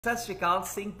𝗧𝗶𝗽𝗀,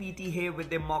 Singh PTE here with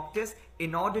the mock test.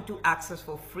 In order to access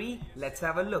for free, let's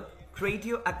have a look. Create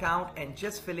your account and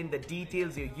just fill in the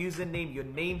details, your username, your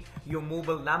name, your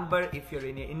mobile number if you're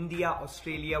in India,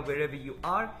 Australia, wherever you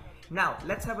are. Now,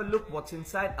 let's have a look what's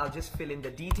inside. I'll just fill in the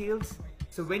details.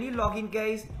 So when you log in,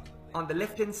 guys, on the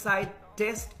left hand side,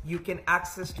 test, you can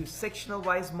access to sectional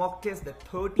wise mock test, the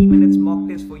 30 minutes mock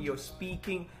test for your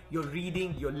speaking, your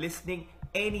reading, your listening,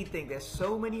 anything. There's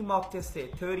so many mock tests there,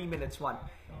 30 minutes one.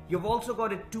 You've also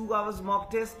got a 2 hours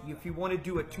mock test if you want to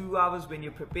do a 2 hours when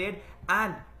you're prepared,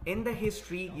 and in the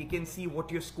history you can see what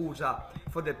your scores are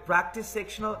for the practice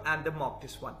sectional and the mock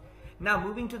test one. Now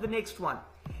moving to the next one,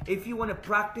 if you want to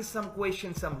practice some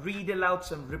questions, some read aloud,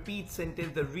 some repeat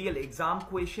sentence, the real exam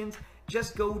questions,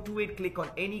 just go to it, click on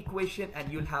any question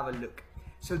and you'll have a look.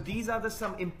 So these are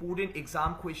some important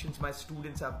exam questions my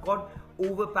students have got.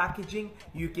 Over packaging,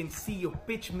 you can see your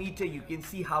pitch meter, you can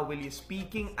see how well you're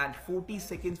speaking, and 40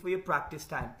 seconds for your practice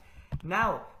time.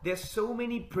 Now, there's so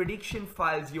many prediction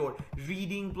files, your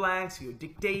reading blanks, your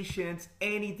dictations,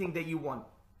 anything that you want.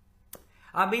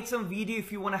 I made some video if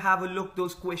you want to have a look,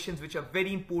 those questions which are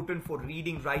very important for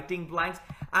reading, writing blanks,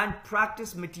 and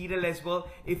practice material as well.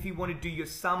 If you want to do your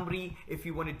summary, if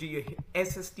you want to do your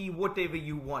SST, whatever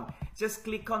you want, just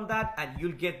click on that and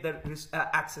you'll get the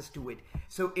access to it.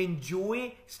 So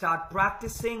enjoy, start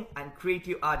practicing and create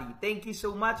your RE. Thank you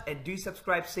so much, and do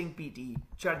subscribe Singh PTE.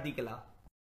 𝗧𝗶𝗽𝗀𝗀.